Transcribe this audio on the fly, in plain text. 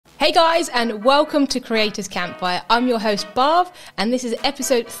Hey guys, and welcome to Creators Campfire. I'm your host Bhav, and this is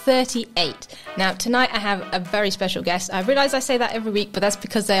episode 38. Now, tonight I have a very special guest. I realise I say that every week, but that's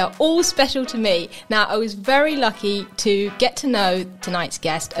because they are all special to me. Now, I was very lucky to get to know tonight's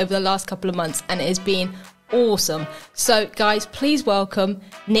guest over the last couple of months, and it has been awesome. So, guys, please welcome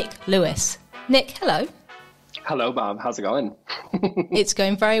Nick Lewis. Nick, hello. Hello, Bhav. How's it going? It's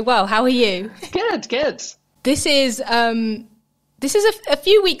going very well. How are you? Good. This is a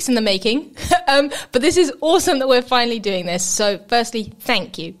few weeks in the making, but this is awesome that we're finally doing this. So firstly,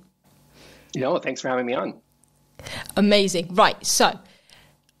 thank you. Thanks for having me on. Amazing. Right, so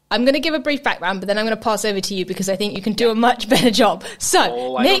I'm going to give a brief background, but then I'm going to pass over to you because I think you can do a much better job.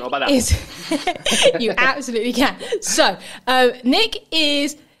 So I Nick don't know about that. You absolutely can. So Nick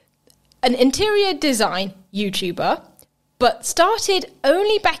is an interior design YouTuber, but started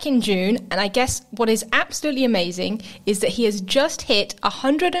only back in June, and I guess what is absolutely amazing is that he has just hit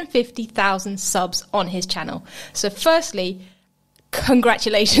 150,000 subs on his channel. So firstly,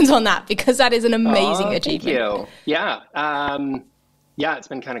 congratulations on that, because that is an amazing achievement. Thank you. Yeah, it's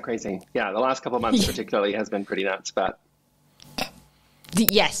been kind of crazy. Yeah, the last couple of months particularly has been pretty nuts, but...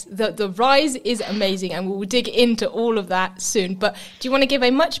 Yes, the rise is amazing, and we'll dig into all of that soon. But do you want to give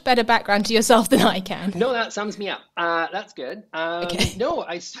a much better background to yourself than I can? No, that sums me up. That's good. Okay. No,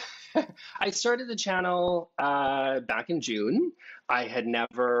 I started the channel back in June. I had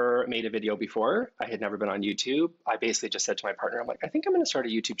never made a video before. I had never been on YouTube. I basically just said to my partner, I'm like, I think I'm going to start a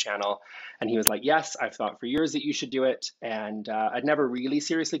YouTube channel. And he was like, yes, I've thought for years that you should do it. And I'd never really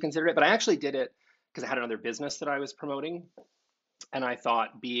seriously considered it, but I actually did it because I had another business that I was promoting. And I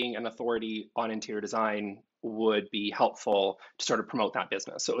thought being an authority on interior design would be helpful to sort of promote that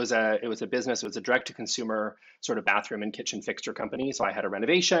business. So it was a business, it was a direct to consumer sort of bathroom and kitchen fixture company. So I had a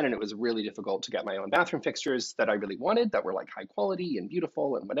renovation, and it was really difficult to get my own bathroom fixtures that I really wanted, that were like high quality and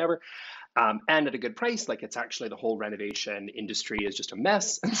beautiful and whatever, and at a good price. Like, it's actually, the whole renovation industry is just a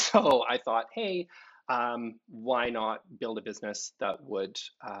mess. And so I thought, hey, why not build a business that would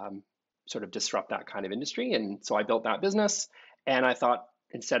sort of disrupt that kind of industry? And so I built that business. And I thought,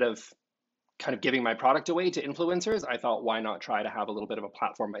 instead of kind of giving my product away to influencers, I thought, why not try to have a little bit of a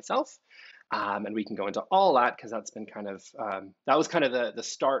platform myself? And we can go into all that, because that's been kind of, that was kind of the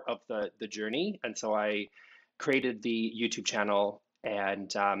start of the journey. And so I created the YouTube channel,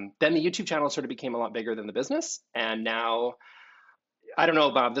 and then the YouTube channel sort of became a lot bigger than the business. And now, I don't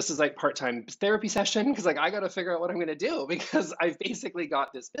know, Bob, this is like part-time therapy session, because like I got to figure out what I'm going to do, because I've basically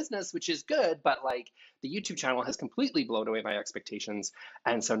got this business, which is good, but like the YouTube channel has completely blown away my expectations.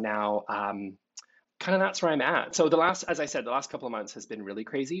 And so now kind of that's where I'm at. So as I said, the last couple of months has been really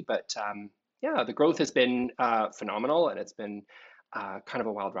crazy, but yeah, the growth has been phenomenal, and it's been kind of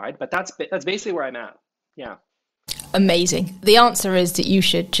a wild ride, but that's basically where I'm at. Yeah. Amazing. The answer is that you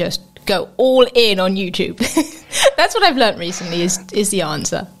should just go all in on YouTube. That's what I've learned recently is the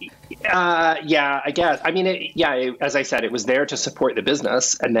answer. Yeah, I guess. I mean, as I said, it was there to support the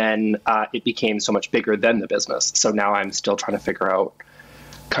business, and then it became so much bigger than the business. So now I'm still trying to figure out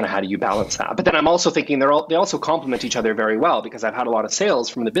kind of how do you balance that. But then I'm also thinking they also complement each other very well, because I've had a lot of sales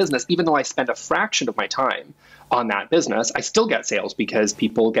from the business. Even though I spend a fraction of my time on that business, I still get sales because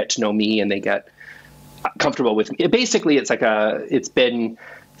people get to know me and they get comfortable with me. Basically, it's been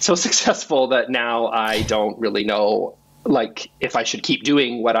so successful that now I don't really know, like, if I should keep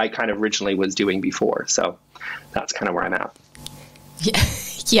doing what I kind of originally was doing before. So that's kind of where I'm at.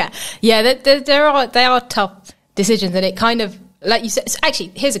 Yeah. They are tough decisions, and it kind of, like you said.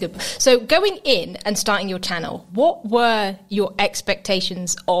 Actually, here's a good. So going in and starting your channel, what were your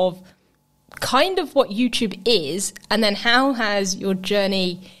expectations of kind of what YouTube is, and then how has your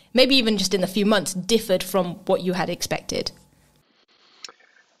journey, maybe even just in a few months, differed from what you had expected?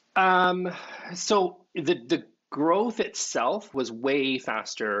 So the growth itself was way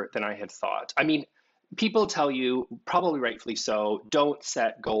faster than I had thought. I mean, people tell you, probably rightfully so, don't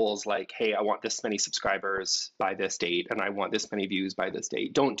set goals like, hey, I want this many subscribers by this date, and I want this many views by this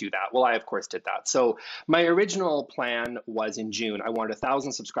date. Don't do that. Well, I, of course, did that. So my original plan was in June. I wanted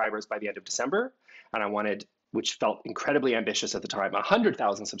 1,000 subscribers by the end of December, and I wanted, which felt incredibly ambitious at the time,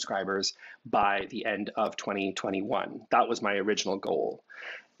 100,000 subscribers by the end of 2021. That was my original goal,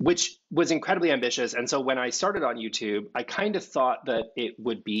 which was incredibly ambitious. And so when I started on YouTube, I kind of thought that it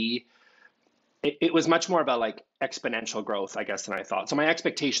was much more about like exponential growth, I guess, than I thought. So my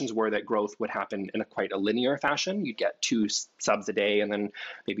expectations were that growth would happen in quite a linear fashion. You'd get 2 subs a day, and then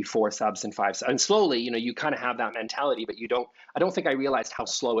maybe 4 subs and 5 subs. And slowly, you kind of have that mentality, but I don't think I realized how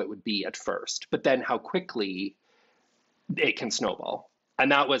slow it would be at first, but then how quickly it can snowball.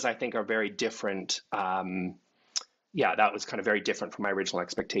 And that was, I think, a very different yeah, that was kind of very different from my original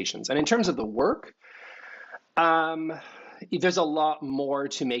expectations. And in terms of the work, um, there's a lot more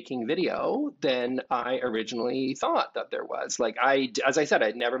to making video than I originally thought that there was. Like as I said,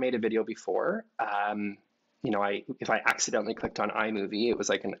 I'd never made a video before. If I accidentally clicked on iMovie, it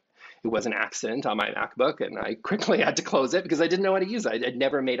was an accident on my MacBook, and I quickly had to close it because I didn't know how to use it. I'd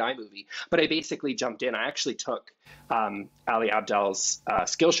never made iMovie, but I basically jumped in. I actually took Ali Abdaal's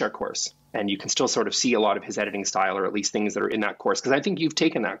Skillshare course, and you can still sort of see a lot of his editing style, or at least things that are in that course. Because I think you've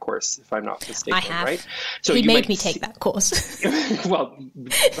taken that course, if I'm not mistaken, I have. Right? So he made me take that course. Well,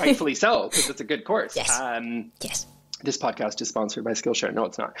 rightfully so, because it's a good course. Yes. Yes. This podcast is sponsored by Skillshare. No,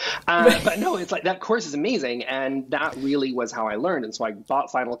 it's not. But no, it's like that course is amazing. And that really was how I learned. And so I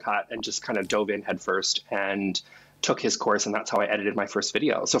bought Final Cut and just kind of dove in head first and took his course. And that's how I edited my first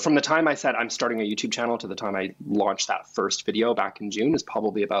video. So from the time I said I'm starting a YouTube channel to the time I launched that first video back in June is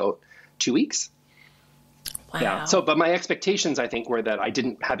probably about 2 weeks. Wow. Yeah. So, but my expectations, I think, were that I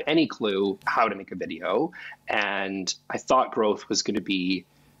didn't have any clue how to make a video. And I thought growth was going to be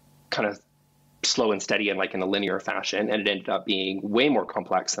kind of slow and steady and like in a linear fashion, and it ended up being way more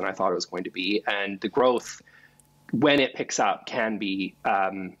complex than I thought it was going to be. And the growth, when it picks up, can be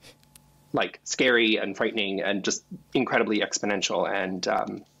like scary and frightening and just incredibly exponential and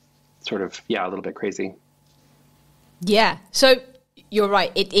sort of, yeah, a little bit crazy. Yeah. So you're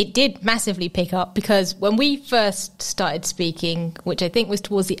right. It did massively pick up, because when we first started speaking, which I think was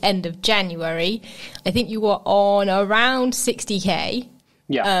towards the end of January, I think you were on around 60K.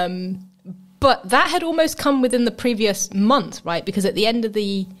 Yeah. But that had almost come within the previous month, right? Because at the end of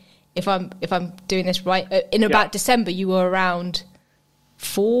if I'm doing this right, in about December, you were around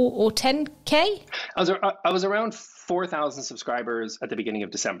 4 or 10K. I was around 4,000 subscribers at the beginning of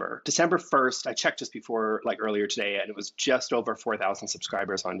December. December 1st, I checked just before, like earlier today, and it was just over 4,000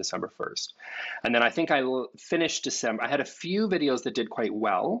 subscribers on December 1st. And then I think I finished December. I had a few videos that did quite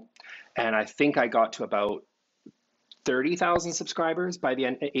well, and I think I got to about 30,000 subscribers by the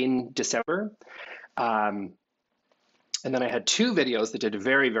end in December. And then I had 2 videos that did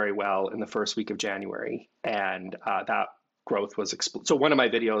very, very well in the first week of January. And that growth was so one of my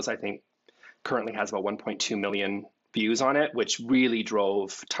videos, I think, currently has about 1.2 million views on it, which really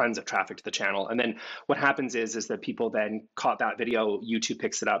drove tons of traffic to the channel. And then what happens is that people then caught that video, YouTube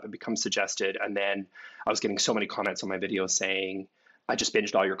picks it up, it becomes suggested. And then I was getting so many comments on my video saying, I just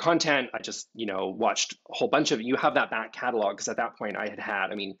binged all your content. I just, watched a whole bunch of it. You have that back catalog, because at that point I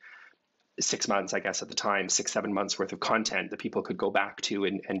had, 6 months, I guess at the time, 7 months worth of content that people could go back to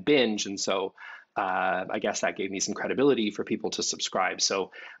and binge. And so I guess that gave me some credibility for people to subscribe.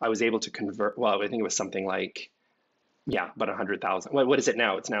 So I was able to convert, well, I think it was something like, about 100,000. What is it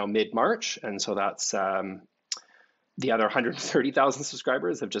now? It's now mid-March. And so that's the other 130,000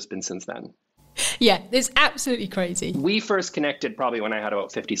 subscribers have just been since then. Yeah, it's absolutely crazy. We first connected probably when I had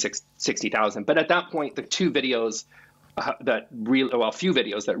about 60,000. But at that point, the 2 videos few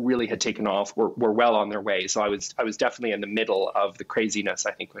videos that really had taken off were well on their way. So I was definitely in the middle of the craziness,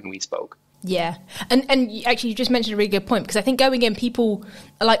 I think, when we spoke. Yeah. And actually, you just mentioned a really good point, because I think going in, people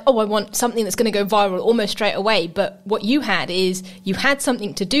are like, oh, I want something that's going to go viral almost straight away. But what you had is you had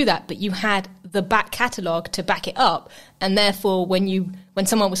something to do that, but you had the back catalogue to back it up. And therefore, when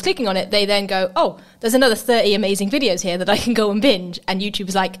someone was clicking on it, they then go, oh, there's another 30 amazing videos here that I can go and binge. And YouTube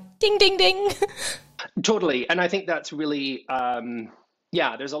is like, ding, ding, ding. Totally. And I think that's really,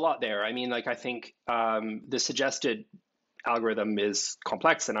 there's a lot there. I think the suggested algorithm is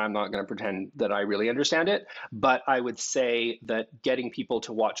complex, and I'm not going to pretend that I really understand it. But I would say that getting people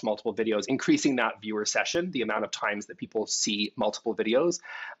to watch multiple videos, increasing that viewer session, the amount of times that people see multiple videos,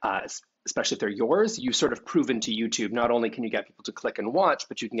 especially if they're yours, you've sort of proven to YouTube, not only can you get people to click and watch,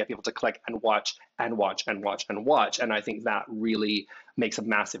 but you can get people to click and watch and watch and watch and watch. And I think that really makes a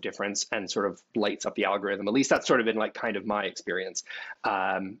massive difference and sort of lights up the algorithm. At least that's sort of been like kind of my experience.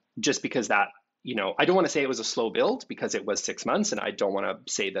 Just because that, I don't want to say it was a slow build, because it was 6 months, and I don't want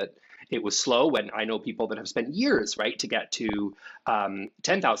to say that it was slow when I know people that have spent years, right, to get to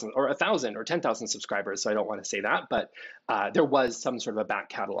 10,000 or 1,000 or 10,000 subscribers. So I don't want to say that, but there was some sort of a back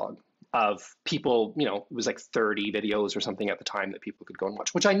catalog of people, it was like 30 videos or something at the time that people could go and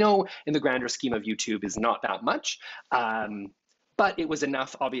watch, which I know in the grander scheme of YouTube is not that much. But it was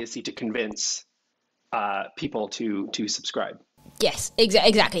enough, obviously, to convince people to subscribe. Yes,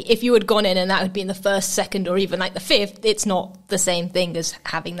 exactly. If you had gone in and that had been the first, second, or even like the 5th, it's not the same thing as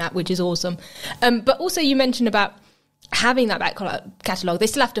having that, which is awesome. But also you mentioned about having that back catalogue, they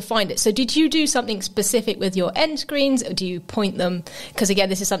still have to find it. So did you do something specific with your end screens, or do you point them? Because again,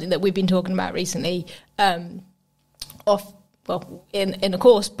 this is something that we've been talking about recently in a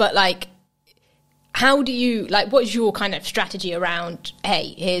course, but like, how do you, like, what's your kind of strategy around,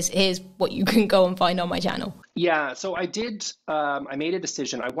 hey, here's what you can go and find on my channel? Yeah, so I made a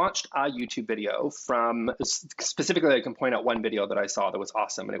decision. I watched a YouTube video from, specifically, I can point out one video that I saw that was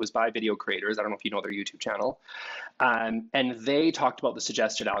awesome, and it was by video creators. I don't know if you know their YouTube channel. And they talked about the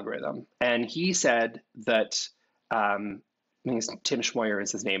suggested algorithm. And he said that, I think it's Tim Schmoyer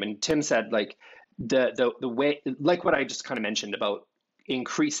is his name. And Tim said, like, the way, like what I just kind of mentioned about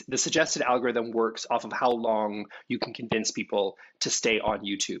increase, the suggested algorithm works off of how long you can convince people to stay on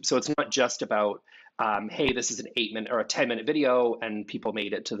YouTube. So it's not just about, hey, this is an 8-minute or a 10-minute video and people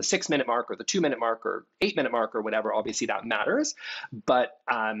made it to the 6-minute mark or the 2-minute mark or 8-minute mark or whatever. Obviously that matters. But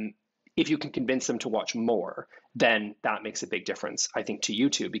if you can convince them to watch more, then that makes a big difference, I think, to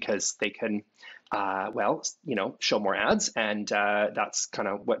YouTube, because they can, well, you know, show more ads, and that's kind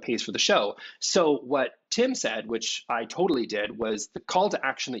of what pays for the show. So what Tim said, which I totally did, was the call to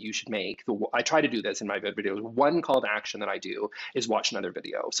action that you should make. I try to do this in my videos. One call to action that I do is watch another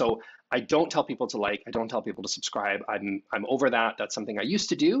video. So I don't tell people to like, I don't tell people to subscribe. I'm over that. That's something I used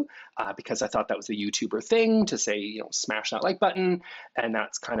to do because I thought that was a YouTuber thing to say, you know, smash that like button. And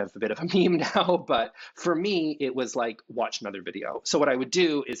that's kind of a bit of a meme now. But for me, it was like, watch another video. So what I would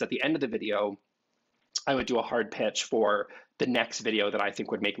do is at the end of the video, I would do a hard pitch for the next video that I think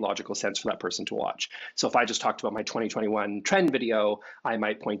would make logical sense for that person to watch. So if I just talked about my 2021 trend video, I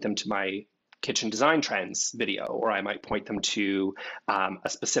might point them to my kitchen design trends video, or I might point them to a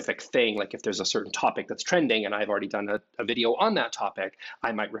specific thing. Like if there's a certain topic that's trending and I've already done a video on that topic,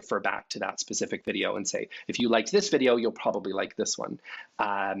 I might refer back to that specific video and say, if you liked this video, you'll probably like this one.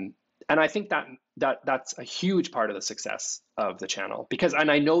 And I think that's a huge part of the success of the channel, because, and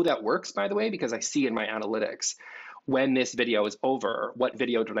I know that works, by the way, because I see in my analytics, when this video is over, what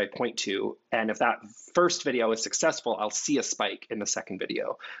video did I point to? And if that first video is successful, I'll see a spike in the second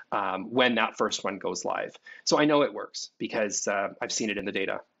video when that first one goes live. So I know it works because I've seen it in the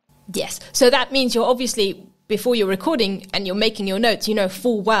data. Yes. So that means you're obviously, before you're recording and you're making your notes, you know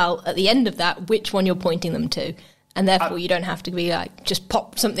full well at the end of that which one you're pointing them to. And therefore, you don't have to be like, just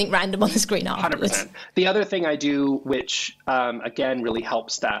pop something random on the screen afterwards. 100%. The other thing I do, which again really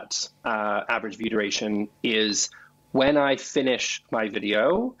helps that average view duration, is when I finish my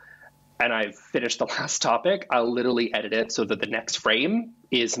video and I've finished the last topic, I'll literally edit it so that the next frame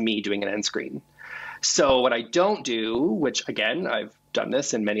is me doing an end screen. So what I don't do, which again, I've done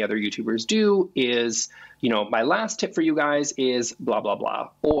this and many other YouTubers do, is, you know, my last tip for you guys is blah, blah,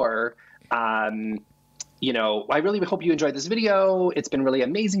 blah. Or, you know, I really hope you enjoyed this video. It's been really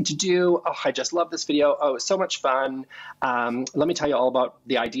amazing to do. Oh, I just love this video. Oh, it was so much fun. Let me tell you all about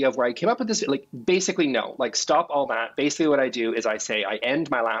the idea of where I came up with this. Like, basically, no, like, stop all that. Basically, what I do is I say, I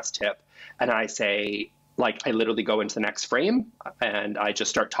end my last tip and I say, like, I literally go into the next frame and I just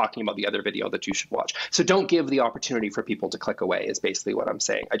start talking about the other video that you should watch. So don't give the opportunity for people to click away is basically what I'm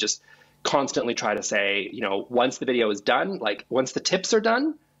saying. I just constantly try to say, you know, once the video is done, like once the tips are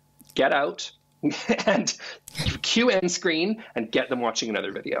done, get out and cue end screen and get them watching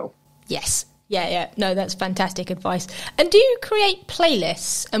another video. Yes. Yeah. No, that's fantastic advice. And do you create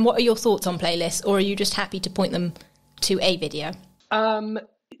playlists? And what are your thoughts on playlists? Or are you just happy to point them to a video?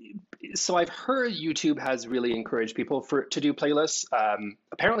 So I've heard YouTube has really encouraged people to do playlists.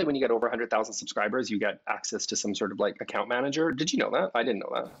 Apparently, when you get over 100,000 subscribers, you get access to some sort of like account manager. Did you know that? I didn't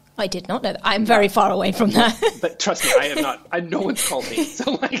know that. I did not know that. I'm very far away from that. But trust me, I have not. No one's called me.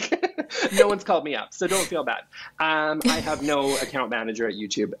 So like, no one's called me up. So don't feel bad. I have no account manager at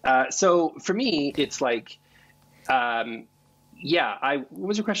YouTube. So for me, it's like, yeah. What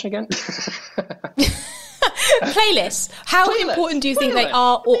was your question again? Playlists. How important do you think they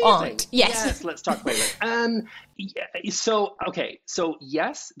are or aren't? Yes, let's talk playlists. So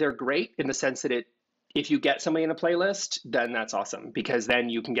yes, they're great in the sense that if you get somebody in a playlist, then that's awesome, because then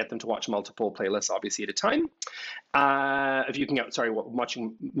you can get them to watch multiple playlists, obviously, at a time. If you can get,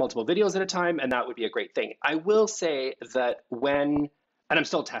 watching multiple videos at a time, and that would be a great thing. I will say that and I'm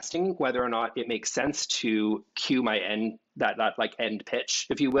still testing whether or not it makes sense to cue my end pitch,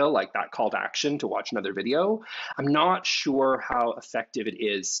 if you will, like that call to action to watch another video. I'm not sure how effective it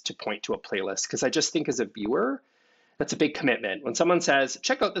is to point to a playlist, because I just think as a viewer, that's a big commitment. When someone says,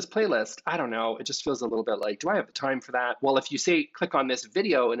 check out this playlist, I don't know, it just feels a little bit like, do I have the time for that? Well, if you say, click on this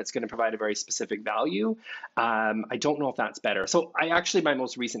video and it's going to provide a very specific value, I don't know if that's better. So my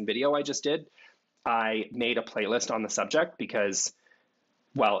most recent video I just did, I made a playlist on the subject because,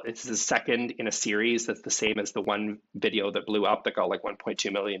 well, it's the second in a series that's the same as the one video that blew up that got like 1.2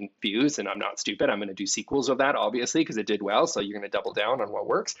 million views. And I'm not stupid. I'm going to do sequels of that, obviously, because it did well. So you're going to double down on what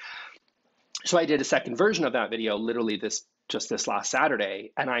works. So I did a second version of that video, literally this last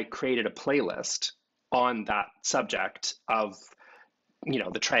Saturday, and I created a playlist on that subject of,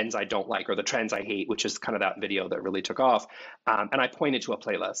 the trends I don't like or the trends I hate, which is kind of that video that really took off. And I pointed to a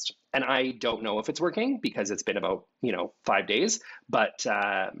playlist, and I don't know if it's working because it's been about, 5 days, but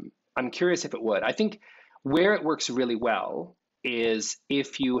I'm curious if it would. I think where it works really well is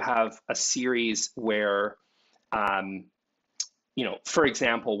if you have a series where, for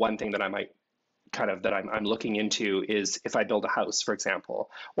example, one thing that I might that I'm looking into is if I build a house, for example,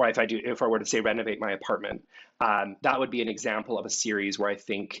 or if I were to say renovate my apartment, that would be an example of a series where I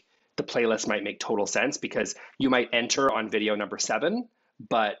think the playlist might make total sense, because you might enter on video number 7,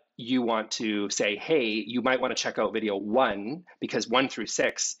 but you want to say, hey, you might want to check out video 1 because 1 through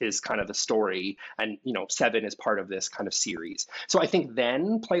 6 is kind of the story, and 7 is part of this kind of series. So I think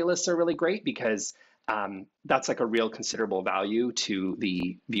then playlists are really great because that's like a real considerable value to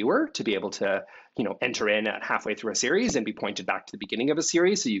the viewer to be able to, enter in at halfway through a series and be pointed back to the beginning of a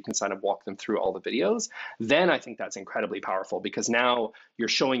series so you can kind of walk them through all the videos. Then I think that's incredibly powerful because now you're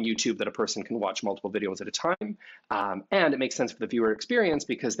showing YouTube that a person can watch multiple videos at a time. And it makes sense for the viewer experience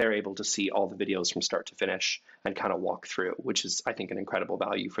because they're able to see all the videos from start to finish and kind of walk through, which is, I think, an incredible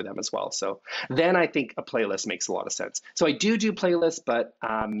value for them as well. So then I think a playlist makes a lot of sense. So I do playlists, but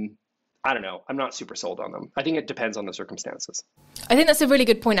I don't know. I'm not super sold on them. I think it depends on the circumstances. I think that's a really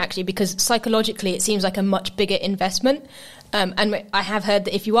good point, actually, because psychologically it seems like a much bigger investment. And I have heard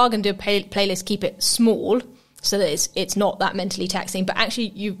that if you are going to do a playlist, keep it small so that it's not that mentally taxing. But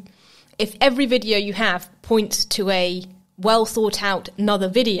actually, if every video you have points to a well thought out another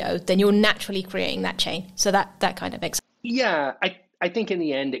video, then you're naturally creating that chain. So that kind of makes sense. Yeah, I think in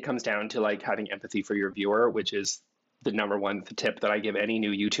the end it comes down to like having empathy for your viewer, which is the number one tip that I give any new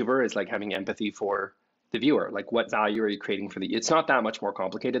YouTuber, is like having empathy for the viewer. Like, what value are you creating for it's not that much more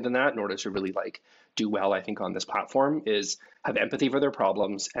complicated than that in order to really like do well, I think, on this platform, is have empathy for their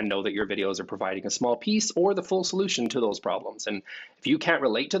problems and know that your videos are providing a small piece or the full solution to those problems. And if you can't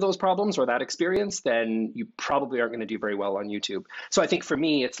relate to those problems or that experience, then you probably aren't going to do very well on YouTube. So I think for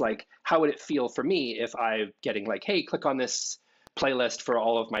me, it's like, how would it feel for me if I'm getting like, hey, click on this playlist for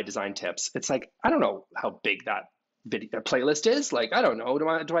all of my design tips? It's like, I don't know how big that video playlist is. Like, I don't know,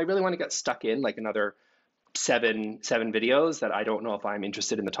 do I really want to get stuck in like another seven videos that I don't know if I'm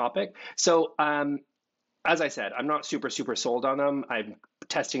interested in the topic? So as I said, I'm not super sold on them. I'm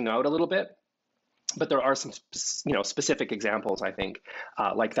testing them out a little bit, but there are some specific examples, I think,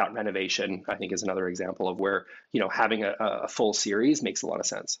 like that renovation, I think, is another example of where having a full series makes a lot of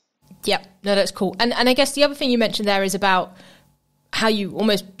sense. Yeah, no, that's cool. And I guess the other thing you mentioned there is about how you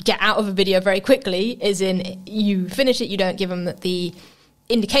almost get out of a video very quickly, is in you finish it, you don't give them the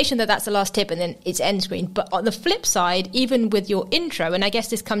indication that that's the last tip, and then it's end screen. But on the flip side, even with your intro, and I guess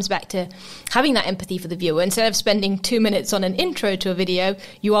this comes back to having that empathy for the viewer, instead of spending 2 minutes on an intro to a video,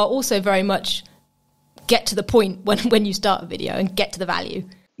 you are also very much get to the point when you start a video and get to the value.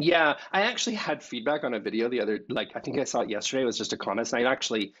 Yeah, I actually had feedback on a video I think I saw it yesterday. It was just a comment.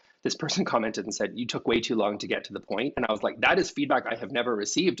 And this person commented and said, you took way too long to get to the point. And I was like, that is feedback I have never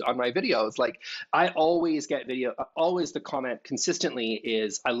received on my videos. Like, I always get always the comment consistently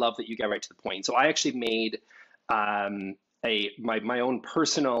is, I love that you get right to the point. So I actually made my own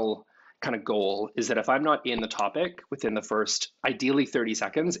personal kind of goal is that if I'm not in the topic within the first, ideally 30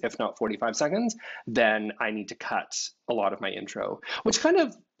 seconds, if not 45 seconds, then I need to cut a lot of my intro, which kind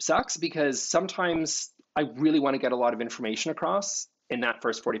of sucks because sometimes I really want to get a lot of information across in that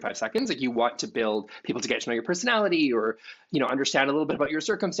first 45 seconds. Like, you want to build people to get to know your personality or, understand a little bit about your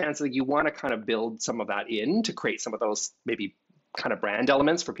circumstance. Like, you want to kind of build some of that in to create some of those maybe kind of brand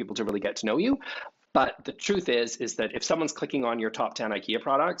elements for people to really get to know you. But the truth is that if someone's clicking on your top 10 IKEA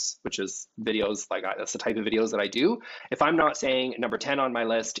products, which is videos, like that's the type of videos that I do, if I'm not saying number 10 on my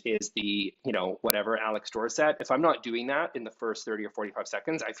list is the, whatever Alex Dorset, if I'm not doing that in the first 30 or 45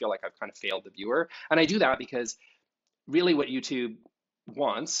 seconds, I feel like I've kind of failed the viewer. And I do that because really what YouTube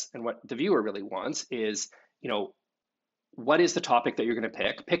wants and what the viewer really wants is, what is the topic that you're going to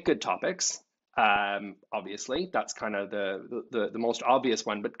pick? Pick good topics. Obviously, that's kind of the most obvious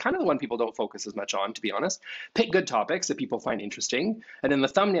one, but kind of the one people don't focus as much on, to be honest. Pick good topics that people find interesting. And then the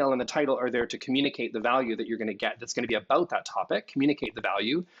thumbnail and the title are there to communicate the value that you're going to get that's going to be about that topic, communicate the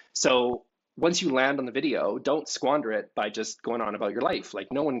value. So once you land on the video, don't squander it by just going on about your life. Like,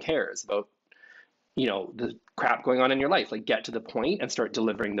 no one cares about the crap going on in your life. Like, get to the point and start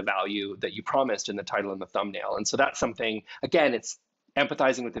delivering the value that you promised in the title and the thumbnail. And so that's something, again, it's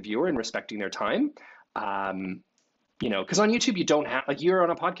empathizing with the viewer and respecting their time. because on YouTube you don't have, like, you're on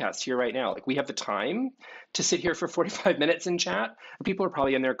a podcast here right now. Like, we have the time to sit here for 45 minutes and chat. People are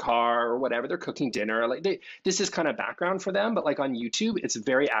probably in their car or whatever. They're cooking dinner. Like, this is kind of background for them. But like on YouTube, it's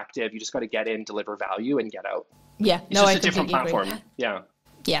very active. You just got to get in, deliver value, and get out. Yeah, it's just a different platform. Agree. Yeah.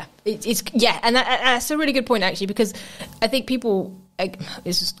 Yeah, and that's a really good point, actually, because I think people,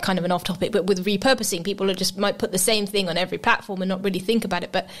 this is kind of an off topic, but with repurposing, people might put the same thing on every platform and not really think about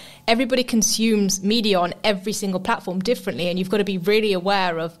it. But everybody consumes media on every single platform differently, and you've got to be really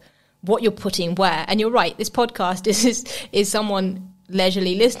aware of what you're putting where. And you're right, this podcast is someone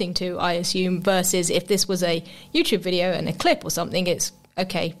leisurely listening to, I assume, versus if this was a YouTube video and a clip or something, it's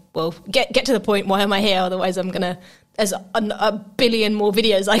okay, well, get to the point. Why am I here? Otherwise, I'm going to... There's a billion more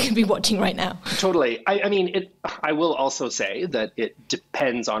videos I could be watching right now. Totally. I mean, I will also say that it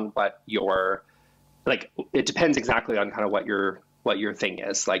depends on what it depends exactly on kind of what your thing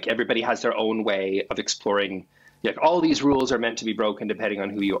is. Like, everybody has their own way of exploring. Like, all these rules are meant to be broken depending on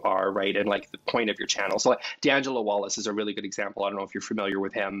who you are, right? And like the point of your channel. So like, D'Angelo Wallace is a really good example. I don't know if you're familiar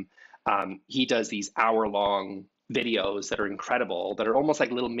with him. He does these hour-long videos that are incredible, that are almost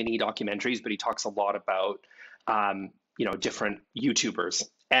like little mini documentaries, but he talks a lot about different YouTubers,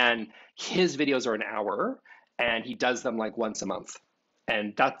 and his videos are an hour, and he does them like once a month.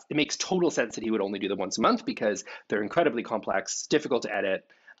 And it makes total sense that he would only do them once a month, because they're incredibly complex, difficult to edit.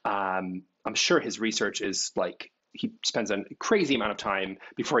 I'm sure his research is like, he spends a crazy amount of time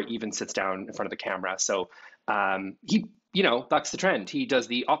before he even sits down in front of the camera. So that's the trend. He does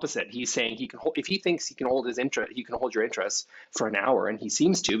the opposite. He's saying if he thinks he can hold your interest for an hour, and he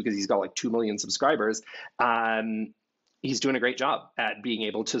seems to, because he's got like 2 million subscribers. He's doing a great job at being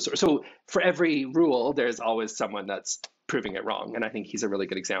able to. So for every rule, there's always someone that's proving it wrong. And I think he's a really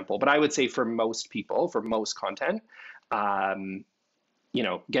good example. But I would say for most people, for most content, getting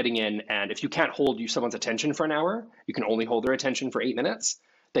in, and if you can't hold someone's attention for an hour, you can only hold their attention for 8 minutes,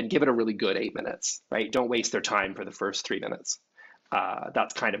 then give it a really good 8 minutes, right? Don't waste their time for the first 3 minutes.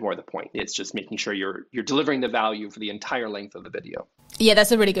 That's kind of more the point. It's just making sure you're delivering the value for the entire length of the video. Yeah,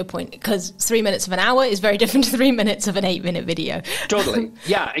 that's a really good point, because 3 minutes of an hour is very different to 3 minutes of an 8-minute video. Totally.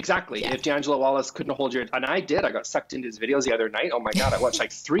 Yeah, exactly. Yeah. If D'Angelo Wallace couldn't hold and I got sucked into his videos the other night. Oh my God, I watched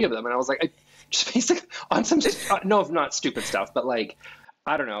like 3 of them, and I was like, just basically on some, no, not stupid stuff, but like,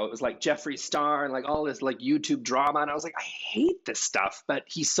 I don't know, it was like Jeffree Star and like all this like YouTube drama. And I was like, I hate this stuff, but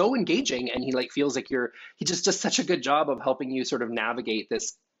he's so engaging, and he like feels like he just does such a good job of helping you sort of navigate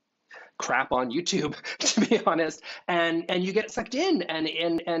this crap on YouTube, to be honest. And you get sucked in, and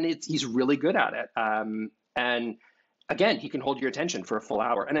he's really good at it. And again, he can hold your attention for a full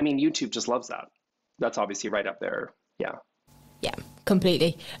hour. And I mean, YouTube just loves that. That's obviously right up there. Yeah. Yeah,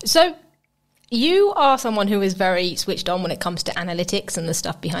 completely. So you are someone who is very switched on when it comes to analytics and the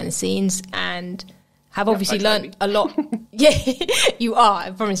stuff behind the scenes, and have obviously learned a lot. Yeah, you are,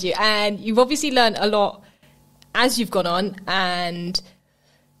 I promise you. And you've obviously learned a lot as you've gone on, and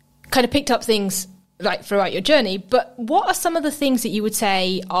kind of picked up things like throughout your journey. But what are some of the things that you would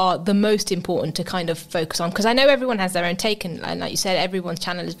say are the most important to kind of focus on? Because I know everyone has their own take, and like you said, everyone's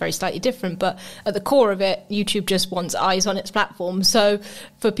channel is very slightly different, but at the core of it, YouTube just wants eyes on its platform. So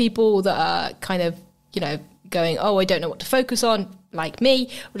for people that are kind of, going, oh, I don't know what to focus on, like me,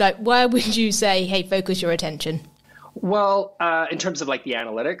 like, where would you say, hey, focus your attention? Well, in terms of like the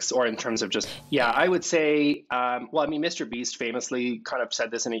analytics, or in terms of just, I would say, Mr. Beast famously kind of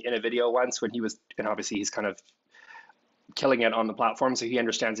said this in a video once, when and obviously he's kind of killing it on the platform, so he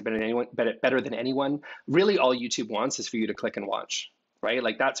understands it better than anyone. Really, all YouTube wants is for you to click and watch, right?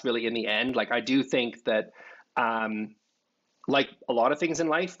 Like, that's really, in the end, like, I do think that, like a lot of things in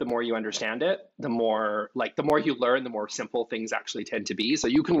life, the more you understand it, the more you learn, the more simple things actually tend to be. So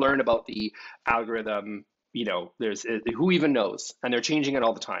you can learn about the algorithm, there's who even knows, and they're changing it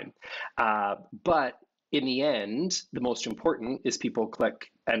all the time. But in the end, the most important is people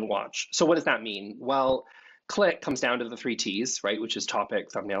click and watch. So what does that mean? Well, click comes down to the 3 T's, right? Which is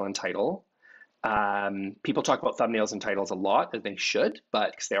topic, thumbnail, and title. People talk about thumbnails and titles a lot, as they should,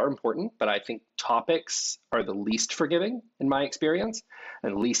 because they are important. But I think topics are the least forgiving in my experience,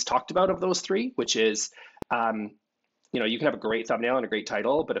 and least talked about of those 3, which is, you can have a great thumbnail and a great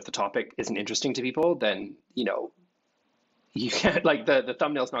title, but if the topic isn't interesting to people, then, you can't, like, the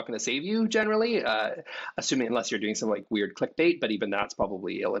thumbnail's not going to save you generally, assuming, unless you're doing some like weird clickbait, but even that's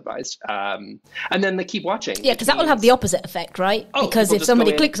probably ill-advised. And then the keep watching. Yeah, because that will have the opposite effect, right? Because if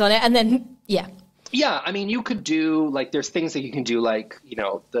somebody clicks on it and then, yeah. Yeah, I mean, you could do like there's things that you can do like,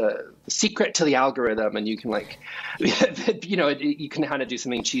 the secret to the algorithm, and you can like, you can kind of do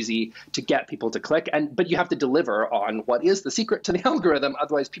something cheesy to get people to click, and but you have to deliver on what is the secret to the algorithm.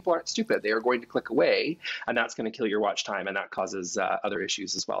 Otherwise, people aren't stupid; they are going to click away, and that's going to kill your watch time, and that causes other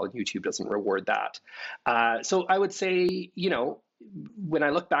issues as well. And YouTube doesn't reward that. So I would say, when I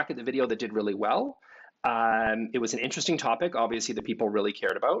look back at the video that did really well, it was an interesting topic, obviously, that people really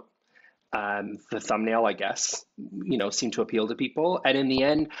cared about. The thumbnail, I guess, seemed to appeal to people. And in the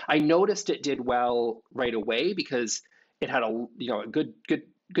end, I noticed it did well right away because it had a good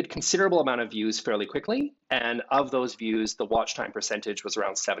considerable amount of views fairly quickly. And of those views, the watch time percentage was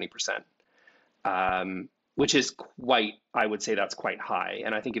around 70%, which is I would say that's quite high.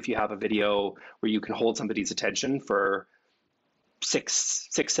 And I think if you have a video where you can hold somebody's attention for 6,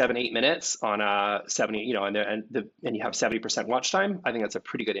 7, 8 minutes on a 70, and you have 70% watch time, I think that's a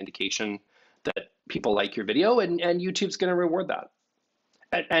pretty good indication that people like your video, and YouTube's going to reward that.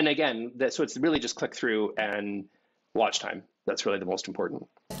 And again, so it's really just click through and watch time. That's really the most important.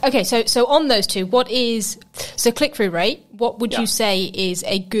 Okay, so on those two, click through rate? What would you say is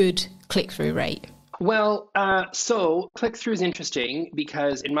a good click through rate? Well, so click through is interesting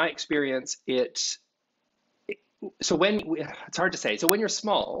because in my experience, it's hard to say. So when you're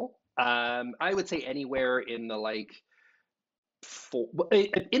small, I would say anywhere in the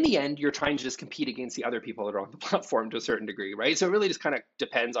in the end, you're trying to just compete against the other people that are on the platform to a certain degree, right? So it really just kind of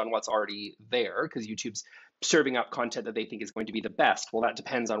depends on what's already there because YouTube's serving up content that they think is going to be the best. Well, that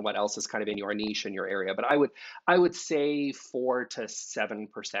depends on what else is kind of in your niche and your area. But I would say 4 to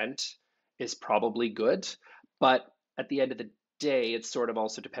 7% is probably good. But at the end of the day, it sort of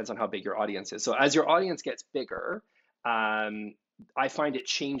also depends on how big your audience is. So as your audience gets bigger, I find it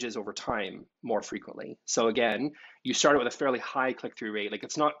changes over time more frequently. So again, you start with a fairly high click-through rate. Like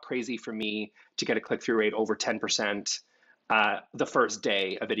it's not crazy for me to get a click-through rate over 10% the first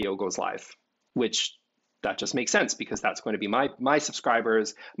day a video goes live, which that just makes sense because that's going to be my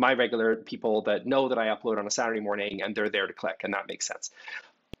subscribers, my regular people that know that I upload on a Saturday morning and they're there to click, and that makes sense.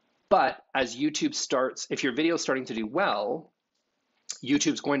 But as YouTube starts, if your video is starting to do well,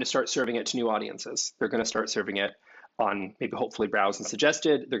 YouTube's going to start serving it to new audiences. They're going to start serving it on maybe hopefully browse and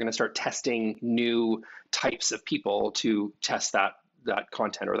suggested. They're going to start testing new types of people to test that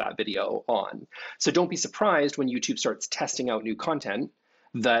content or that video on. So don't be surprised when YouTube starts testing out new content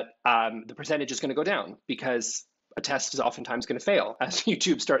that the percentage is going to go down because a test is oftentimes going to fail as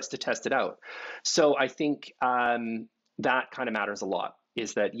YouTube starts to test it out. So I think that kind of matters a lot,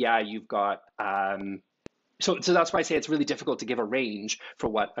 is that, you've got, so that's why I say it's really difficult to give a range for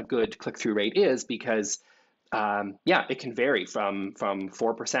what a good click-through rate is because it can vary from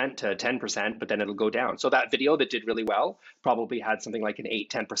 4% to 10%, but then it'll go down. So that video that did really well probably had something like an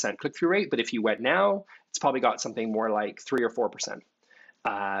 8-10% click-through rate, but if you went now, it's probably got something more like 3 or 4%.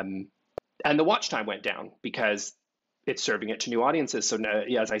 And the watch time went down because it's serving it to new audiences. So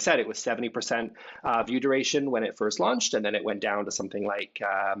as I said, it was 70% view duration when it first launched, and then it went down to something like,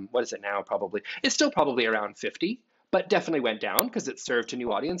 what is it now? It's still probably around 50. But definitely went down because it's served to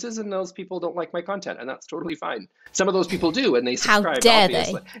new audiences, and those people don't like my content, and that's totally fine. Some of those people do, and they subscribed. How dare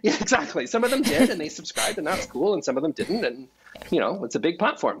obviously. They? Yeah, exactly. Some of them did, and they subscribed, and that's cool, and some of them didn't, and it's a big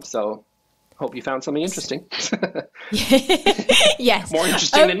platform. So, hope you found something interesting. Yes, more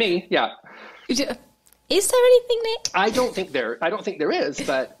interesting than me. Yeah. Is there anything, Nick? I don't think there is,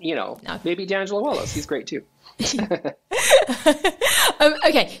 but no. Maybe D'Angelo Wallace. He's great too.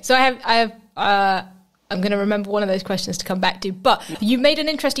 Okay, so I have. I'm going to remember one of those questions to come back to, but you made an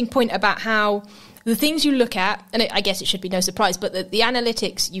interesting point about how the things you look at, and I guess it should be no surprise, but the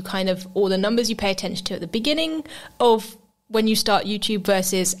analytics or the numbers you pay attention to at the beginning of when you start YouTube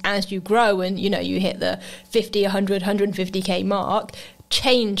versus as you grow and, you hit the 50, 100, 150K mark,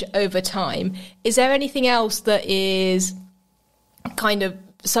 change over time. Is there anything else that is kind of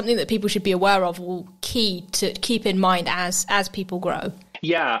something that people should be aware of or key to keep in mind as people grow?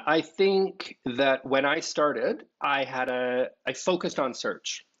 Yeah, I think that when I started, I focused on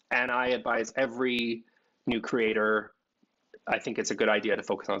search, and I advise every new creator, I think it's a good idea to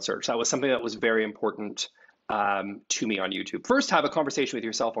focus on search. That was something that was very important to me on YouTube. First, have a conversation with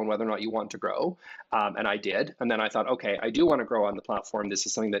yourself on whether or not you want to grow, and I did. And then I thought, okay, I do want to grow on the platform. This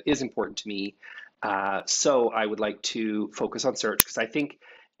is something that is important to me. So I would like to focus on search because I think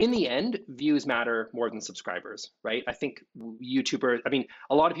in the end, views matter more than subscribers, right? I think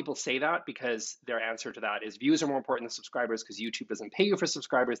a lot of people say that because their answer to that is views are more important than subscribers because YouTube doesn't pay you for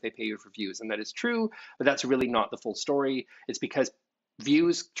subscribers, they pay you for views. And that is true, but that's really not the full story. It's because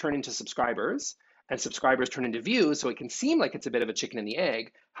views turn into subscribers, and subscribers turn into views. So it can seem like it's a bit of a chicken and the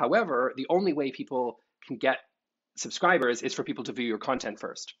egg. However, the only way people can get subscribers is for people to view your content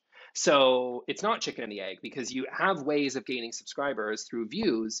first. So it's not chicken and the egg, because you have ways of gaining subscribers through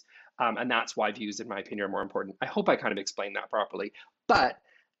views. And that's why views, in my opinion, are more important. I hope I kind of explained that properly. But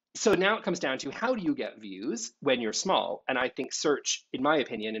so now it comes down to, how do you get views when you're small? And I think search, in my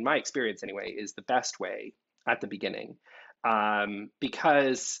opinion, in my experience anyway, is the best way at the beginning,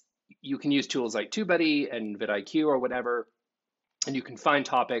 because you can use tools like TubeBuddy and vidIQ or whatever, and you can find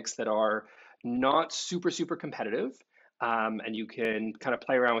topics that are not super, super competitive. And you can kind of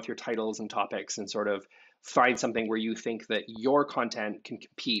play around with your titles and topics and sort of find something where you think that your content can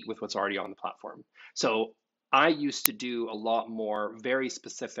compete with what's already on the platform. So I used to do a lot more very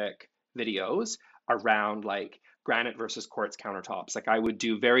specific videos around like granite versus quartz countertops. Like I would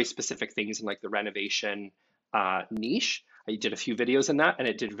do very specific things in like the renovation niche. I did a few videos in that, and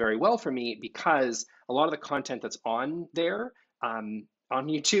it did very well for me because a lot of the content that's on there on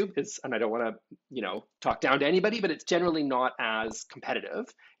YouTube is, and I don't want to, talk down to anybody, but it's generally not as competitive.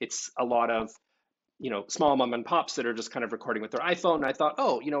 It's a lot of, small mom and pops that are just kind of recording with their iPhone. And I thought,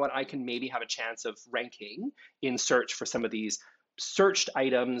 oh, you know what, I can maybe have a chance of ranking in search for some of these searched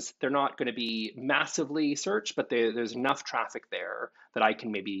items. They're not going to be massively searched, but there's enough traffic there that I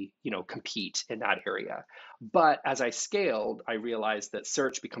can maybe, compete in that area. But as I scaled, I realized that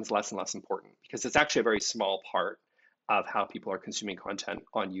search becomes less and less important because it's actually a very small part of how people are consuming content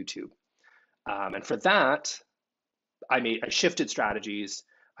on YouTube. And for that, I shifted strategies,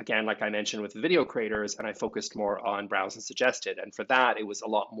 again, like I mentioned with video creators, and I focused more on browse and suggested. And for that, it was a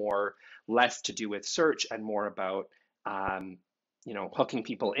lot more less to do with search and more about, hooking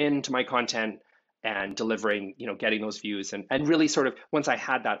people into my content and delivering, getting those views. And really sort of, once I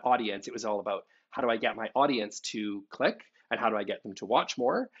had that audience, it was all about how do I get my audience to click and how do I get them to watch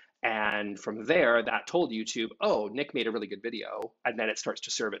more? And from there, that told YouTube, oh, Nick made a really good video. And then it starts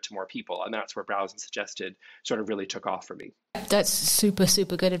to serve it to more people. And that's where browse and suggested sort of really took off for me. That's super,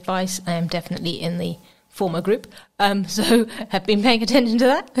 super good advice. I am definitely in the former group. So have been paying attention to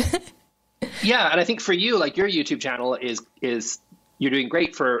that. Yeah. And I think for you, like your YouTube channel is you're doing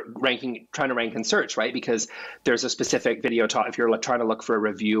great for trying to rank in search, right? Because there's a specific video if you're trying to look for a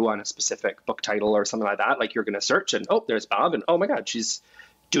review on a specific book title or something like that, like you're going to search and, oh, there's Bhav, and oh my God, she's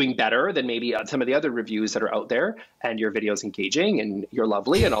doing better than maybe some of the other reviews that are out there, and your video's engaging and you're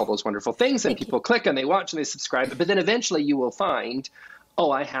lovely and all those wonderful things, and people click and they watch and they subscribe. But then eventually you will find, oh,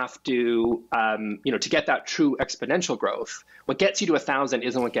 I have to, to get that true exponential growth, what gets you to 1,000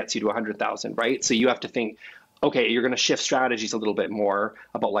 isn't what gets you to 100,000, right? So you have to think, okay, you're going to shift strategies a little bit more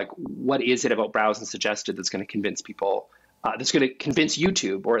about like, what is it about browse and suggested that's going to convince people, that's going to convince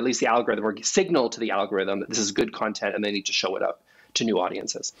YouTube, or at least the algorithm, or signal to the algorithm that this is good content and they need to show it up to new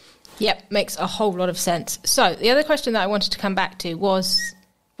audiences. Yep, makes a whole lot of sense. So the other question that I wanted to come back to was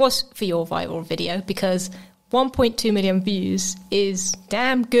for your viral video, because 1.2 million views is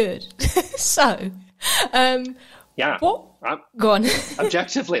damn good. So, yeah. What? Go on.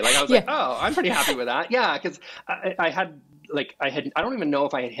 Objectively, like I was like, oh, I'm pretty happy with that. Yeah, because I don't even know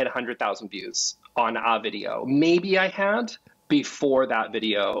if I had hit 100,000 views on a video. Maybe I had. Before that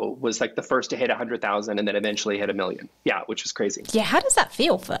video was like the first to hit 100,000 and then eventually hit 1 million. Yeah, which was crazy. Yeah, how does that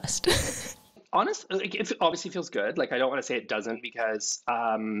feel first? Honestly, like, it obviously feels good. Like I don't want to say it doesn't, because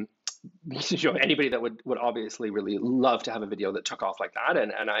anybody that would obviously really love to have a video that took off like that,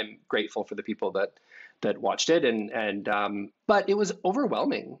 and I'm grateful for the people that watched it, and but it was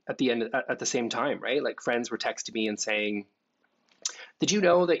overwhelming at the end at the same time, right? Like friends were texting me and saying, did you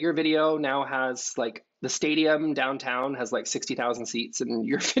know that your video now has like the stadium downtown has like 60,000 seats, and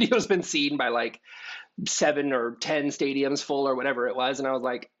your video has been seen by like 7 or 10 stadiums full or whatever it was? And I was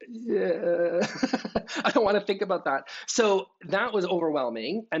like, I don't want to think about that. So that was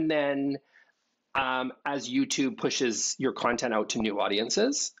overwhelming. And then as YouTube pushes your content out to new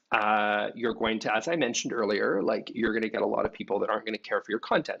audiences, you're going to, as I mentioned earlier, like you're going to get a lot of people that aren't going to care for your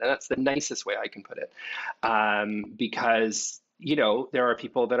content. And that's the nicest way I can put it, because there are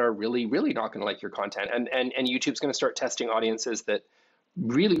people that are really, really not going to like your content, and YouTube's going to start testing audiences that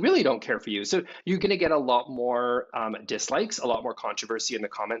really, really don't care for you. So you're going to get a lot more dislikes, a lot more controversy in the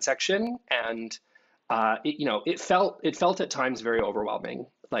comment section, and it felt at times very overwhelming.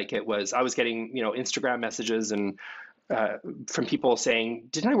 Like I was getting Instagram messages and from people saying,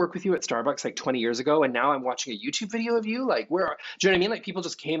 didn't I work with you at Starbucks like 20 years ago, and now I'm watching a YouTube video of you? Like, do you know what I mean? Like people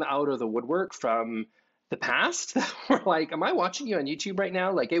just came out of the woodwork from the past were like, am I watching you on YouTube right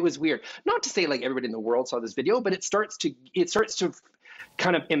now? Like, it was weird. Not to say like everybody in the world saw this video, but it starts to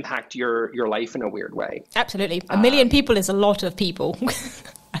kind of impact your life in a weird way. Absolutely. 1 million people is a lot of people.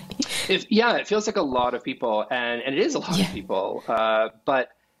 Yeah, it feels like a lot of people, and it is a lot of Yeah. people. But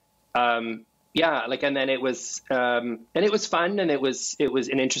yeah, like, and it was fun, and it was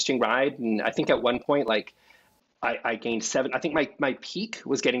an interesting ride. And I think at one point, like, I gained seven. I think my peak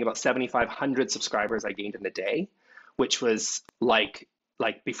was getting about 7,500 subscribers I gained in a day, which was like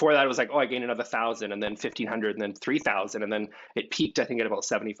before that it was like, oh, I gained another 1,000 and then 1,500 and then 3,000, and then it peaked I think at about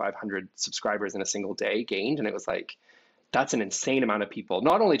 7,500 subscribers in a single day gained, and it was like that's an insane amount of people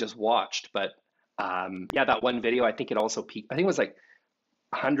not only just watched, but yeah, that one video I think it also peaked. I think it was like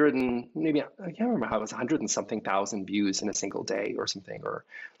 100 and maybe I can't remember how it was 100 and something thousand views in a single day or something, or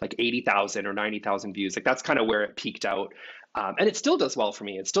like 80,000 or 90,000 views. Like that's kind of where it peaked out. And it still does well for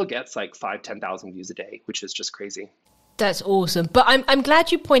me. It still gets like 10,000 views a day, which is just crazy. That's awesome. But I'm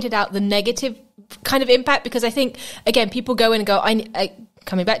glad you pointed out the negative kind of impact, because I think, again, people go in and go,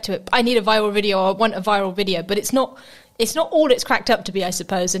 coming back to it, I need a viral video, or I want a viral video, but it's not all it's cracked up to be, I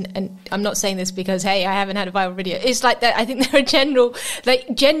suppose. And I'm not saying this because, hey, I haven't had a viral video. It's like that. I think there are general,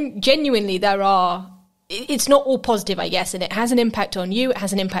 like genuinely there are, it's not all positive, I guess, and it has an impact on you. It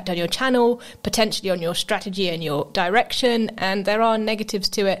has an impact on your channel, potentially on your strategy and your direction. And there are negatives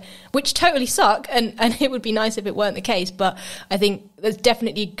to it, which totally suck. And it would be nice if it weren't the case. But I think that's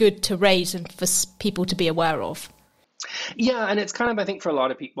definitely good to raise and for people to be aware of. Yeah, and it's kind of, I think for a lot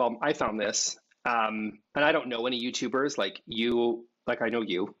of people, well, I found this, and I don't know any YouTubers like you, like I know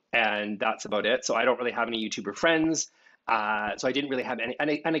you, and that's about it. So I don't really have any YouTuber friends. So I didn't really have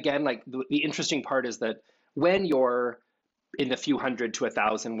any, and again, like the interesting part is that when you're in the few hundred to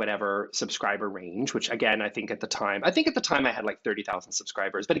 1,000, whatever subscriber range, which again, I think at the time I had like 30,000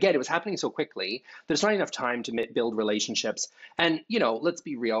 subscribers, but again, it was happening so quickly, there's not enough time to build relationships. And, let's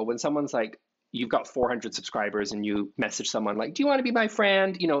be real, when someone's like, you've got 400 subscribers and you message someone like, do you want to be my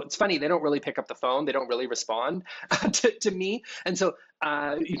friend? It's funny, they don't really pick up the phone. They don't really respond to me. And so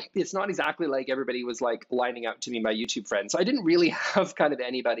it's not exactly like everybody was like lining up to be my YouTube friend. So I didn't really have kind of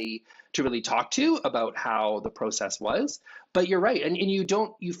anybody to really talk to about how the process was. But you're right. And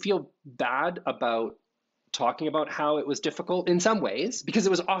you feel bad about talking about how it was difficult in some ways, because it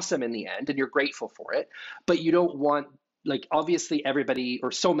was awesome in the end and you're grateful for it. But you don't want, like, obviously everybody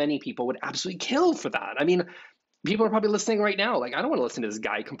or so many people would absolutely kill for that. I mean, people are probably listening right now. Like, I don't want to listen to this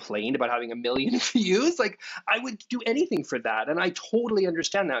guy complain about having 1 million views. Like, I would do anything for that. And I totally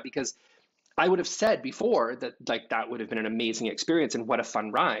understand that, because I would have said before that, like, that would have been an amazing experience and what a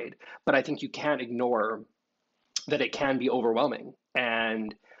fun ride. But I think you can't ignore that it can be overwhelming.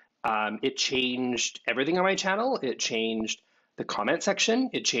 And it changed everything on my channel. It changed the comment section.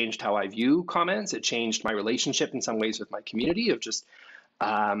 It changed how I view comments. It changed my relationship in some ways with my community of just,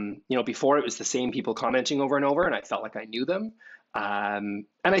 before it was the same people commenting over and over, and I felt like I knew them. And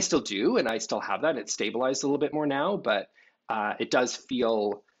I still do, and I still have that. It's stabilized a little bit more now, but it does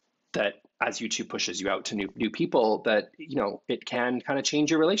feel that as YouTube pushes you out to new people, that, it can kind of change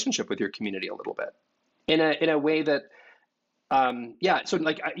your relationship with your community a little bit in a way that, yeah. So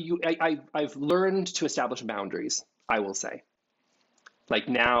like I've learned to establish boundaries, I will say. Like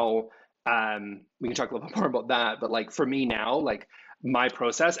now, we can talk a little bit more about that, but like for me now, like my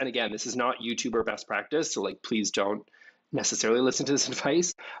process, and again, this is not YouTuber best practice, so like please don't necessarily listen to this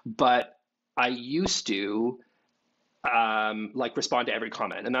advice, but I used to like respond to every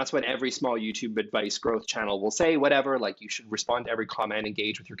comment, and that's what every small YouTube advice growth channel will say, whatever, like you should respond to every comment,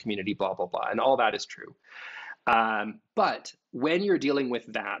 engage with your community, blah, blah, blah, and all that is true. But when you're dealing with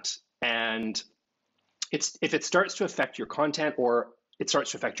that, and if it starts to affect your content, or it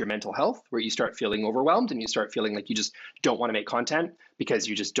starts to affect your mental health, where you start feeling overwhelmed and you start feeling like you just don't want to make content because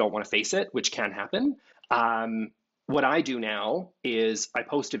you just don't want to face it, which can happen. What I do now is I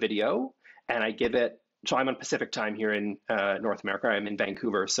post a video and I give it, so I'm on Pacific time here in North America. I'm in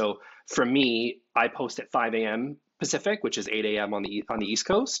Vancouver. So for me, I post at 5 a.m. Pacific, which is 8 a.m. on the East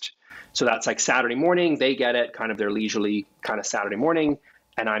Coast. So that's like Saturday morning. They get it, kind of their leisurely kind of Saturday morning.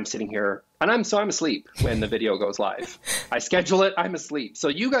 And I'm sitting here, and I'm asleep when the video goes live. I schedule it, I'm asleep. So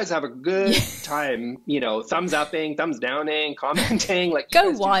you guys have a good time, thumbs upping, thumbs downing, commenting, like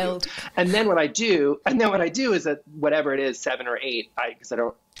go wild. And then what I do is that whatever it is, 7 or 8,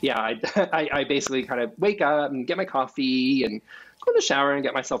 I basically kind of wake up and get my coffee and go in the shower and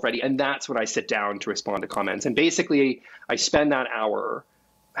get myself ready. And that's when I sit down to respond to comments. And basically I spend that hour,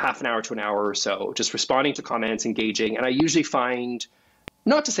 half an hour to an hour or so, just responding to comments, engaging. And I usually find,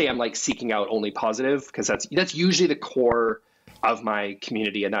 not to say I'm like seeking out only positive, because that's usually the core of my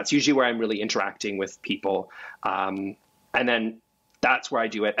community, and that's usually where I'm really interacting with people. And then that's where I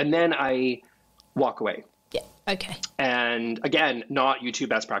do it, and then I walk away. Yeah, Okay. And again, not YouTube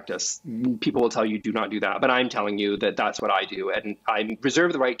best practice. People will tell you do not do that, but I'm telling you that that's what I do. And I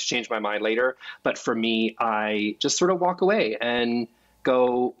reserve the right to change my mind later. But for me, I just sort of walk away and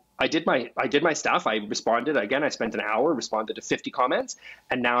go, I did my stuff. I responded. Again, I spent an hour, responded to 50 comments.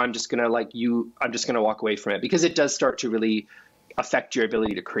 And now I'm just going to I'm just going to walk away from it, because it does start to really affect your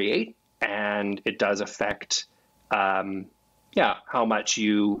ability to create. And it does affect, how much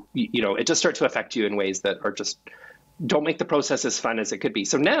it does start to affect you in ways that are just don't make the process as fun as it could be.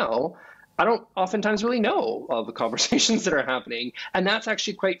 So now I don't oftentimes really know all the conversations that are happening. And that's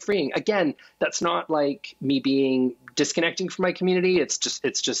actually quite freeing. Again, that's not like me being disconnecting from my community. It's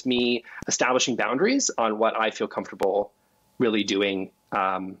just me establishing boundaries on what I feel comfortable really doing.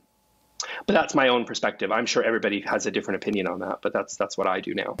 But that's my own perspective. I'm sure everybody has a different opinion on that, but that's what I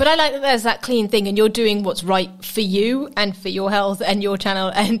do now. But I like that there's that clean thing, and you're doing what's right for you and for your health and your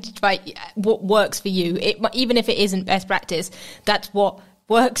channel, and right, what works for you. Even if it isn't best practice, that's what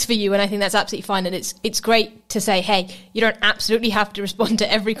works for you, and I think that's absolutely fine. And it's great to say, hey, you don't absolutely have to respond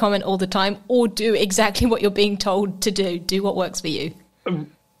to every comment all the time, or do exactly what you're being told to do. Do what works for you.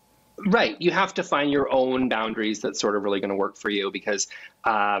 Right. You have to find your own boundaries that's sort of really going to work for you, because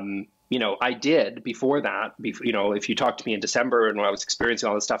I did before that, if you talked to me in December and when I was experiencing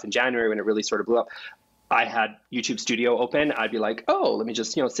all this stuff in January, when it really sort of blew up, I had YouTube Studio open. I'd be like, oh, let me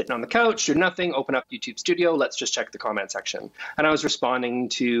just, sitting on the couch, do nothing, open up YouTube Studio. Let's just check the comment section. And I was responding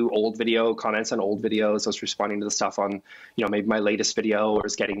to old video comments on old videos. I was responding to the stuff on, maybe my latest video, or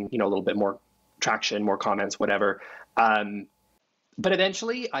was getting, a little bit more traction, more comments, whatever. But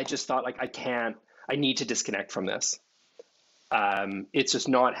eventually I just thought, like, I need to disconnect from this. It's just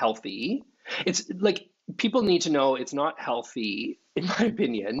not healthy. It's like, people need to know it's not healthy, in my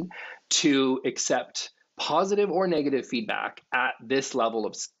opinion, to accept positive or negative feedback at this level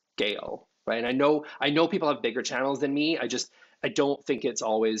of scale, right? And I know people have bigger channels than me. I don't think it's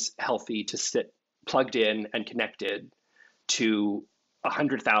always healthy to sit plugged in and connected to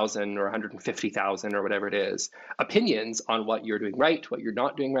 100,000 or 150,000 or whatever it is, opinions on what you're doing right, what you're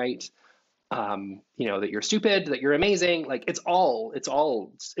not doing right. That you're stupid, that you're amazing. Like, it's all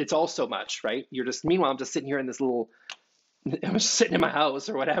so much, right? Meanwhile, I'm just sitting here in I'm just sitting in my house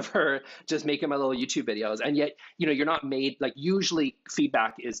or whatever, just making my little YouTube videos. And yet, you're not made, like, usually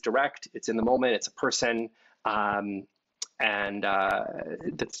feedback is direct. It's in the moment. It's a person, that's,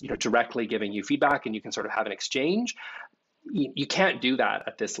 directly giving you feedback, and you can sort of have an exchange. You can't do that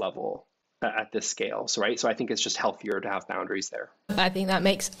at this level, at this scale. So, right. So I think it's just healthier to have boundaries there. I think that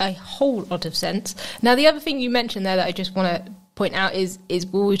makes a whole lot of sense. Now, the other thing you mentioned there that I just want to point out is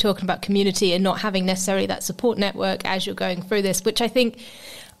we were talking about community and not having necessarily that support network as you're going through this, which I think,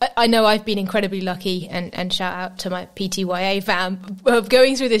 I know I've been incredibly lucky, and shout out to my PTYA fam, of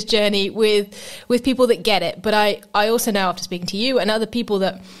going through this journey with people that get it. But I also know, after speaking to you and other people,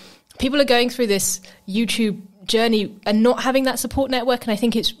 that people are going through this YouTube journey and not having that support network. And I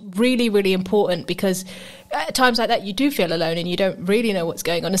think it's really, really important, because at times like that, you do feel alone and you don't really know what's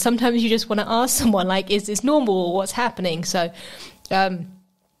going on. And sometimes you just want to ask someone, like, is this normal, or what's happening? So, I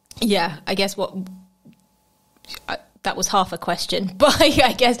guess that was half a question, but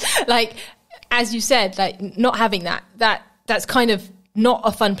I guess, like, as you said, like, not having that's kind of not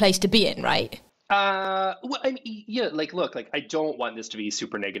a fun place to be in, right? Well, I mean, yeah, like, look, like, I don't want this to be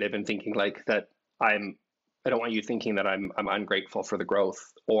super negative and thinking like that I don't want you thinking that I'm ungrateful for the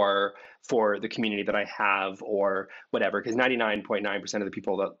growth or for the community that I have or whatever, because 99.9% of the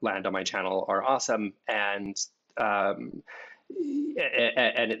people that land on my channel are awesome, and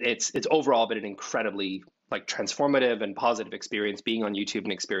it's overall been an incredibly, like, transformative and positive experience being on YouTube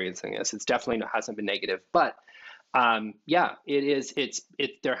and experiencing this. It's definitely hasn't been negative, but it is.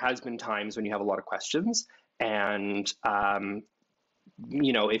 There has been times when you have a lot of questions, and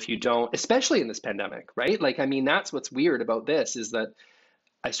if you don't, especially in this pandemic, right? Like, I mean, that's what's weird about this, is that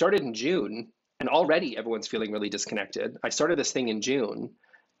I started in June and already everyone's feeling really disconnected. I started this thing in June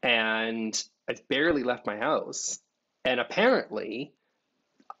and I've barely left my house. And apparently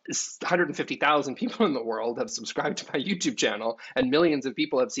 150,000 people in the world have subscribed to my YouTube channel, and millions of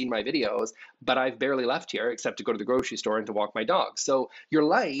people have seen my videos, but I've barely left here except to go to the grocery store and to walk my dog. So your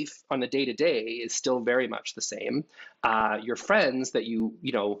life on the day-to-day is still very much the same. Your friends that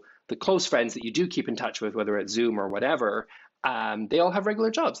the close friends that you do keep in touch with, whether it's Zoom or whatever, they all have regular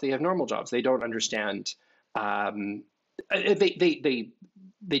jobs. They have normal jobs. They don't understand.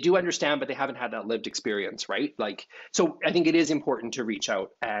 They do understand, but they haven't had that lived experience, right? Like, so I think it is important to reach out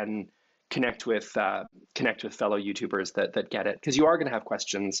and connect with fellow YouTubers that get it, because you are going to have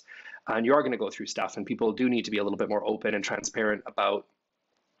questions and you are going to go through stuff, and people do need to be a little bit more open and transparent about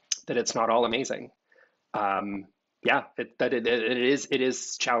that. It's not all amazing. yeah, it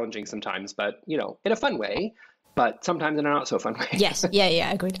is challenging sometimes, but in a fun way, but sometimes in a not so fun way. Yes,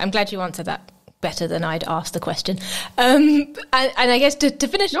 yeah, agreed. I'm glad you answered that better than I'd asked the question. And I guess to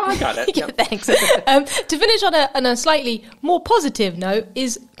finish... No, I got it. Yeah, thanks. To finish on a slightly more positive note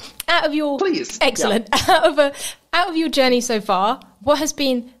is, out of your... Please. Excellent. Yeah. Out of your journey so far, what has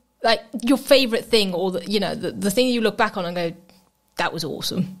been like your favourite thing, or the thing you look back on and go, that was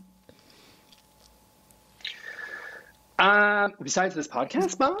awesome? Besides this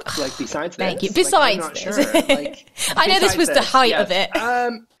podcast, Bob? Like, besides this? Thank you. Besides like, this. Sure. Like, I know this was the height of it.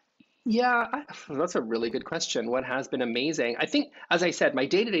 Yeah, that's a really good question. What has been amazing? I think, as I said, my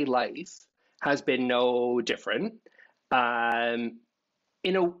day-to-day life has been no different. God,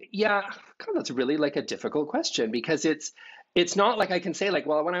 that's really like a difficult question, because it's not like I can say like,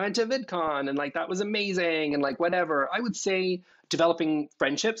 well, when I went to VidCon and like that was amazing and like whatever. I would say developing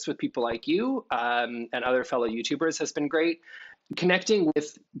friendships with people like you and other fellow YouTubers has been great. Connecting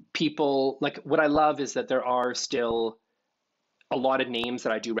with people, like what I love is that there are still a lot of names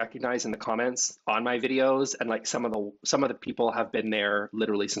that I do recognize in the comments on my videos, and like some of the people have been there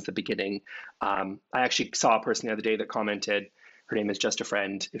literally since the beginning. I actually saw a person the other day that commented. Her name is Just a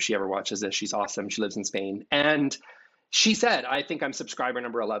Friend. If she ever watches this, she's awesome. She lives in Spain, and she said, "I think I'm subscriber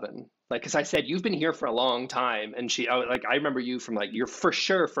number 11." Like, because I said, "You've been here for a long time," and I remember you from like your for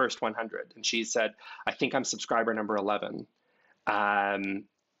sure first 100, and she said, "I think I'm subscriber number 11."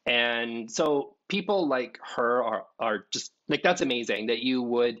 And so people like her are just like, that's amazing that you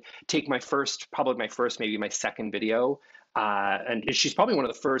would take maybe my second video. And she's probably one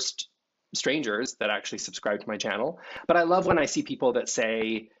of the first strangers that actually subscribed to my channel. But I love when I see people that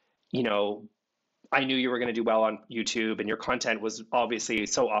say, I knew you were going to do well on YouTube and your content was obviously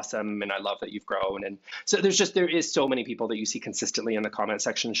so awesome. And I love that you've grown. And so there is so many people that you see consistently in the comment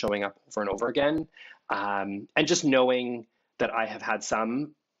section showing up over and over again. And just knowing that I have had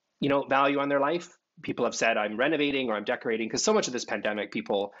some value on their life. People have said I'm renovating or I'm decorating, because so much of this pandemic,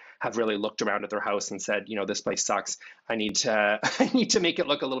 people have really looked around at their house and said, this place sucks. I need to make it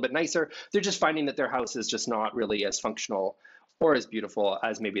look a little bit nicer. They're just finding that their house is just not really as functional or as beautiful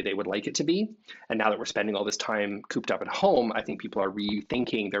as maybe they would like it to be. And now that we're spending all this time cooped up at home, I think people are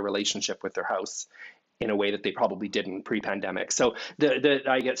rethinking their relationship with their house in a way that they probably didn't pre-pandemic. So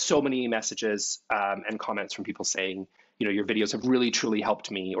I get so many messages and comments from people saying, your videos have really, truly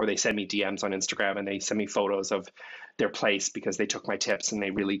helped me, or they send me DMs on Instagram and they send me photos of their place because they took my tips and they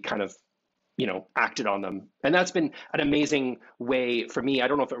really kind of, acted on them. And that's been an amazing way for me. I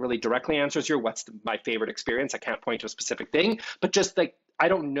don't know if it really directly answers my favorite experience. I can't point to a specific thing, but just like, I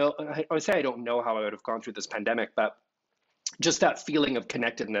don't know, I would say I don't know how I would have gone through this pandemic, but just that feeling of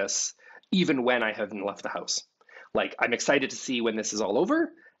connectedness, even when I haven't left the house. Like, I'm excited to see when this is all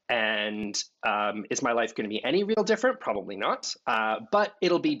over. And is my life going to be any real different? Probably not. But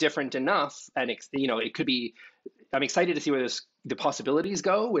it'll be different enough. And, it could be, I'm excited to see where the possibilities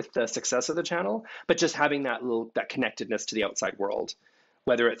go with the success of the channel, but just having that connectedness to the outside world,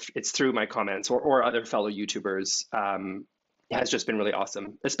 whether it's through my comments or other fellow YouTubers, has just been really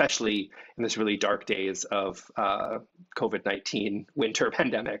awesome, especially in this really dark days of COVID-19 winter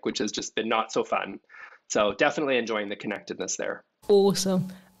pandemic, which has just been not so fun. So definitely enjoying the connectedness there. Awesome.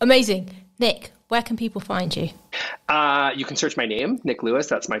 Amazing. Nick, where can people find you? You can search my name, Nick Lewis.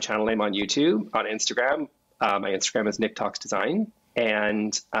 That's my channel name on YouTube. On Instagram, my Instagram is Nick Talks Design.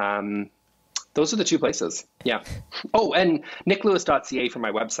 And those are the two places. Yeah. Oh, and nicklewis.ca for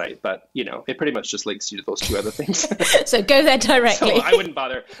my website, but it pretty much just links you to those two other things. So go there directly. So I wouldn't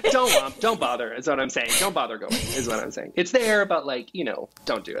bother. Don't bother is what I'm saying. Don't bother going is what I'm saying. It's there, but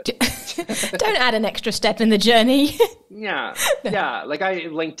don't do it. Don't add an extra step in the journey. Yeah. Yeah. Like, I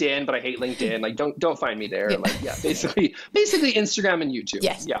LinkedIn, but I hate LinkedIn. Like, don't find me there. Like, yeah, basically Instagram and YouTube.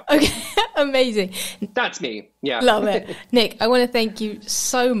 Yes. Yeah. Okay. Amazing. That's me. Yeah. Love it. Nick, I want to thank you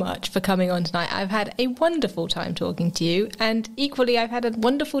so much for coming on tonight. I've had a wonderful time talking to you, and equally I've had a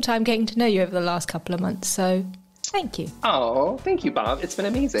wonderful time getting to know you over the last couple of months. So thank you. Oh, thank you, Bhav. It's been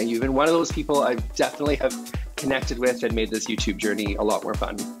amazing. You've been one of those people I definitely have connected with and made this YouTube journey a lot more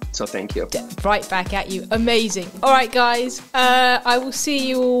fun. So thank you. Right back at you. Amazing. All right, guys. I will see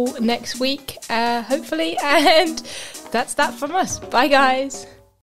you all next week, hopefully. And that's that from us. Bye, guys.